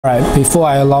Right, before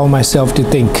I allow myself to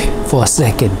think for a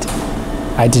second,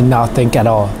 I did not think at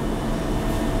all.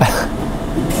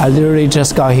 I literally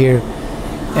just got here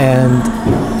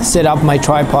and set up my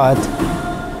tripod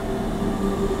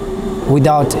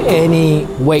without any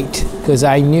weight because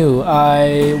I knew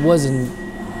I wasn't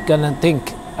gonna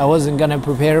think, I wasn't gonna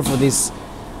prepare for this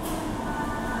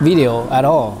video at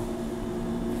all.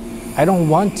 I don't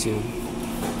want to.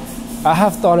 I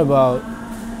have thought about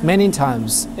many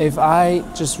times if I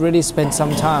just really spend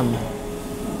some time,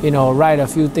 write a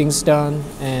few things down,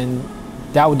 and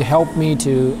that would help me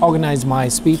to organize my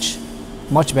speech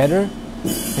much better,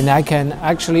 and I can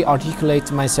actually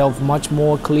articulate myself much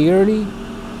more clearly.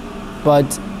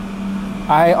 But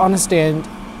I understand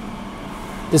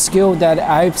the skill that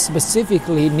I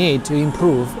specifically need to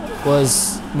improve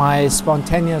was my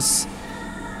spontaneous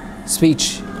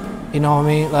speech. You know what I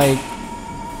mean? Like,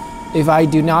 if I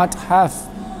do not have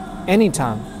any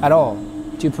time at all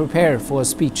to prepare for a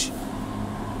speech,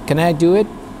 can I do it?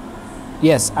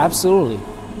 Yes, absolutely.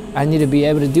 I need to be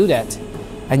able to do that.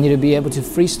 I need to be able to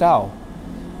freestyle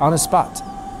on the spot,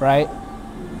 right?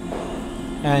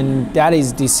 And that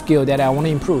is the skill that I want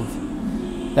to improve.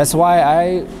 That's why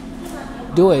I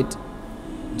do it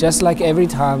just like every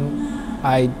time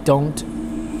I don't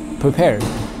prepare.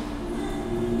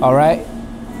 All right?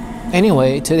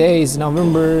 Anyway, today is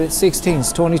November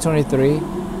 16th, 2023.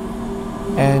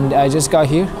 And I just got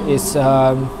here. It's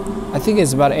I think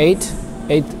it's about 8,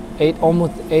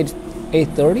 almost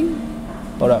 8:30.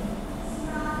 Hold up.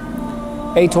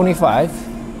 8:25.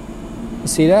 You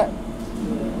see that?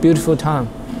 Beautiful time.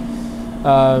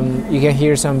 You can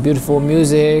hear some beautiful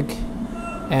music,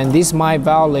 and this might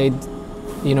violate,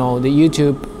 the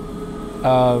YouTube.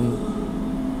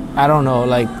 I don't know,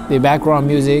 like the background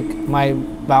music might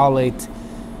violate.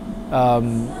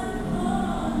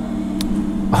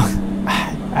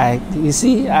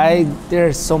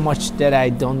 There's so much that I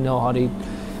don't know how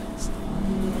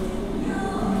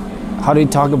to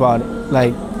talk about it.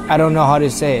 Like, I don't know how to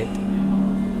say it.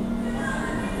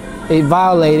 It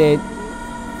violated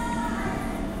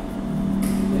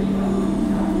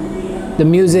the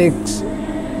music.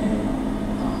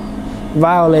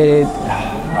 Violated.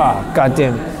 Oh,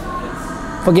 goddamn.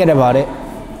 Forget about it.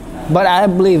 But I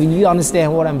believe you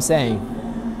understand what I'm saying.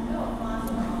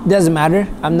 Doesn't matter.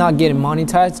 I'm not getting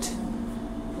monetized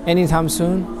anytime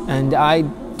soon, and I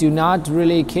do not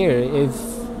really care if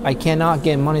I cannot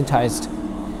get monetized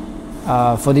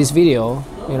for this video,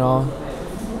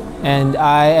 And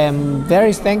I am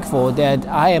very thankful that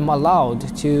I am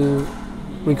allowed to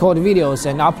record videos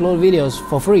and upload videos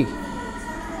for free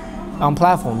on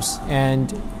platforms,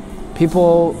 and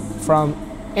people from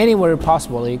anywhere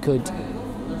possibly could,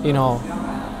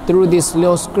 through this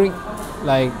little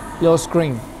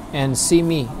screen, and see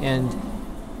me and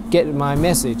get my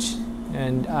message,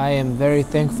 and I am very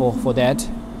thankful for that.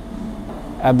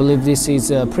 I believe this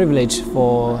is a privilege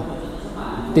for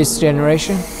this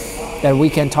generation, that we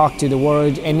can talk to the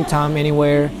world anytime,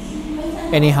 anywhere,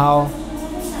 anyhow.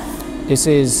 This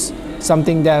is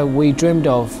something that we dreamed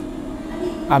of.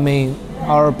 I mean,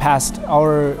 our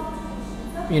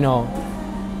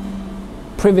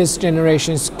previous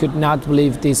generations could not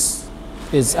believe this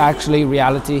is actually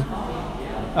reality.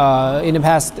 In the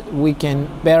past, we can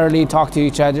barely talk to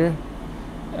each other.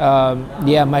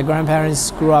 My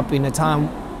grandparents grew up in a time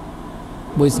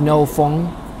with no phone,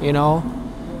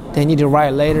 They need to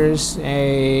write letters.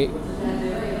 They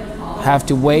have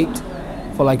to wait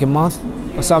for like a month,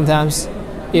 or sometimes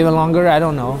even longer, I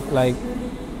don't know,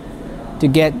 to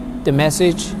get the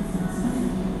message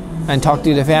and talk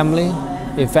to the family.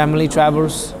 If family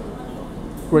travels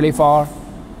really far,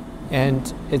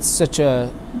 and it's such a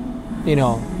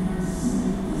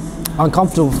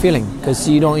uncomfortable feeling because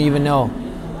you don't even know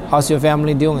how's your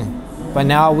family doing. But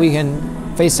now we can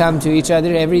FaceTime to each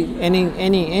other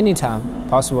any time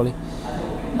possibly.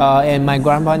 And my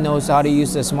grandpa knows how to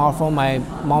use the smartphone. My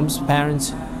mom's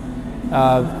parents,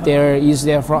 they use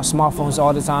their smartphones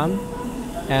all the time,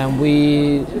 and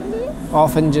we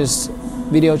often just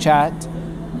video chat,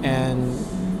 and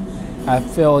I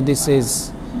feel this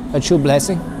is a true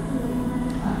blessing.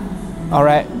 All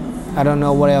right, I don't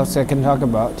know what else I can talk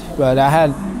about, but I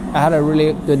had a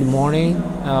really good morning.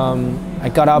 I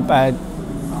got up at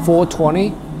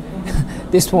 4:20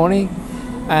 this morning,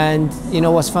 and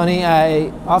what's funny?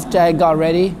 After I got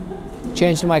ready,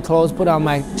 changed my clothes, put on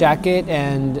my jacket,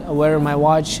 and wear my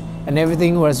watch, and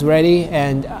everything was ready,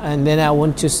 and then I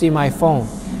went to see my phone.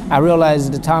 I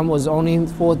realized the time was only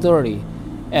 4:30,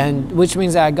 and which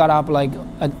means I got up like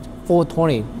at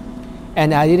 4:20,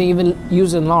 and I didn't even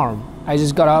use an alarm. I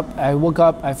just got up, I woke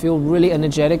up, I feel really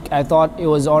energetic. I thought it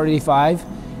was already 5,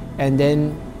 and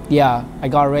then yeah, I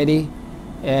got ready,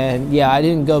 and yeah, I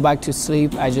didn't go back to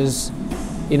sleep. I just,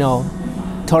 you know,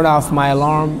 turned off my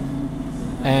alarm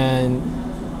and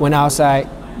went outside,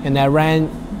 and I ran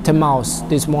 10 miles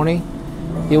this morning.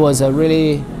 It was a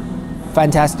really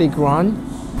fantastic run.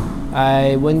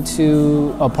 I went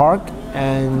to a park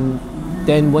and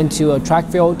then went to a track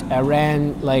field. I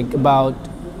ran like about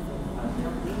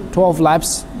 12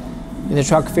 laps in the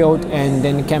track field and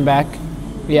then came back.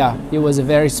 Yeah, it was a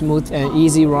very smooth and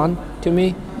easy run to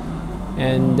me,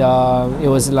 and it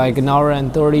was like an hour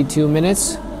and 32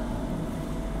 minutes.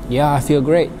 Yeah, I feel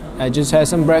great. I just had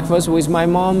some breakfast with my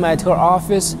mom at her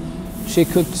office. She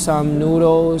cooked some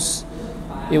noodles.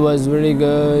 It was really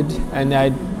good, and I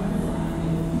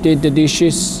did the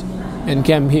dishes and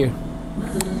came here.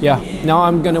 Yeah, now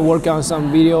I'm gonna work on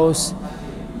some videos,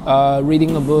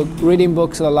 reading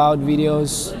books aloud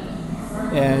videos,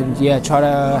 and yeah, try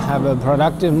to have a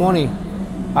productive morning.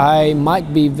 I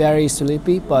might be very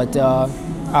sleepy, but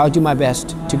I'll do my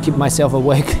best to keep myself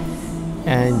awake.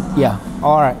 And yeah,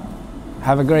 all right.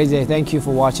 Have a great day. Thank you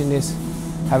for watching this.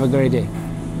 Have a great day.